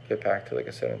will get back to it, like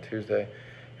I said, on Tuesday.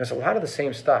 There's a lot of the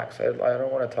same stocks. I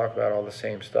don't want to talk about all the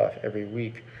same stuff every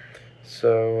week.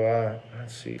 So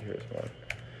let's see. Here's one.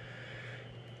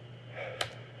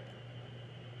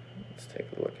 Let's take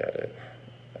a look at it.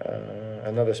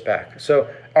 Another SPAC. So,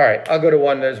 all right, I'll go to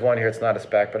one. There's one here. It's not a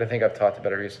SPAC, but I think I've talked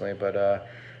about it recently, but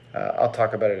I'll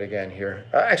talk about it again here.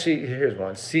 Actually, here's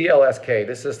one. CLSK.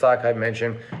 This is a stock I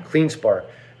mentioned. CleanSpark.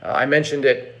 I mentioned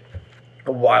it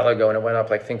a while ago, and it went up,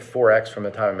 like, I think 4x from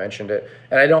the time I mentioned it.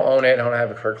 And I don't own it. I don't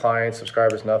have it for clients,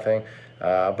 subscribers, nothing.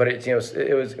 But it was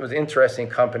an interesting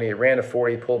company. It ran to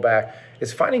 40, pulled back.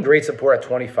 It's finding great support at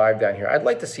 25 down here. I'd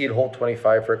like to see it hold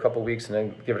 25 for a couple of weeks and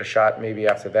then give it a shot maybe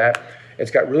after that. It's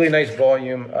got really nice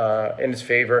volume in its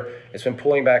favor. It's been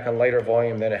pulling back on lighter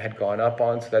volume than it had gone up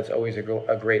on, so that's always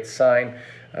a great sign.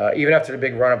 Even after the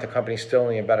big run-up, the company's still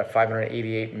only about a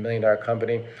 $588 million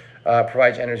company.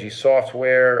 Provides energy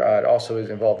software. It also is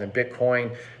involved in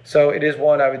Bitcoin. So it is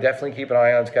one I would definitely keep an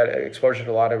eye on. It's got exposure to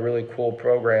a lot of really cool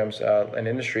programs and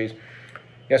industries.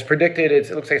 It's predicted,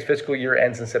 it looks like its fiscal year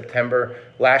ends in September.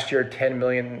 Last year, 10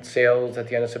 million sales at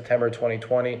the end of September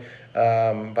 2020.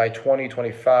 By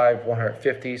 2025,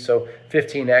 150. So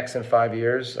 15x in 5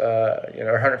 years.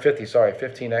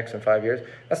 15x in 5 years.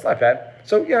 That's not bad.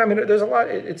 So yeah, I mean, there's a lot.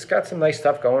 It's got some nice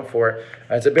stuff going for it.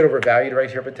 It's a bit overvalued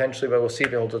right here potentially, but we'll see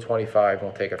if it holds to 25 and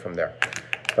we'll take it from there.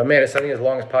 But man, it's something as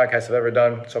long as podcast I've ever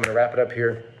done. So I'm going to wrap it up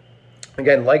here.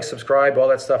 Again, like, subscribe, all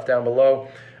that stuff down below.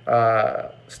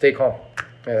 Stay calm.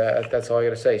 That's all I got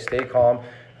to say. Stay calm.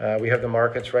 We have the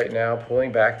markets right now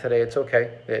pulling back today. It's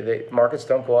okay. The markets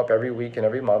don't go up every week and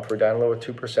every month. We're down a little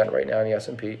 2% right now in the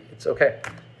S&P. It's okay.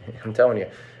 I'm telling you.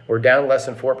 We're down less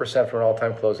than 4% from an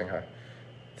all-time closing high.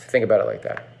 Think about it like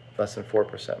that. Less than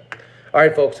 4%. All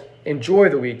right, folks, enjoy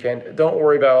the weekend. Don't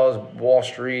worry about all this Wall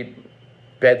Street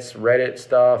bets, Reddit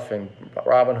stuff, and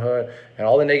Robinhood, and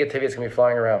all the negativity that's going to be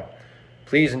flying around.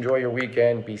 Please enjoy your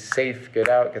weekend. Be safe. Get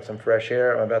out. Get some fresh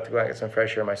air. I'm about to go out and get some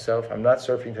fresh air myself. I'm not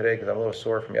surfing today because I'm a little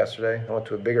sore from yesterday. I went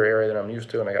to a bigger area than I'm used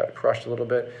to, and I got crushed a little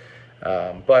bit.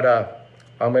 But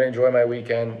I'm going to enjoy my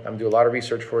weekend. I'm going to do a lot of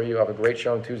research for you. I'll have a great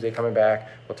show on Tuesday coming back.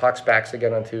 We'll talk SPACs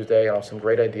again on Tuesday. I'll have some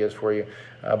great ideas for you.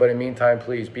 But in the meantime,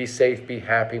 please be safe, be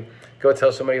happy. Go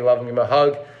tell somebody you love them, give them a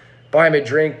hug, buy them a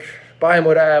drink, buy them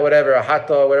whatever, a hot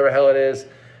dog, whatever the hell it is.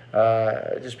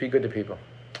 Just be good to people.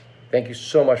 Thank you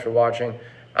so much for watching.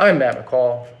 I'm Matt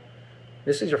McCall.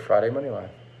 This is your Friday Moneyline.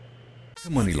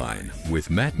 Moneyline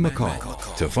with Matt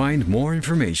McCall. To find more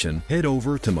information, head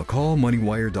over to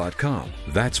McCallMoneyWire.com.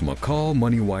 That's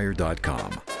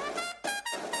McCallMoneyWire.com.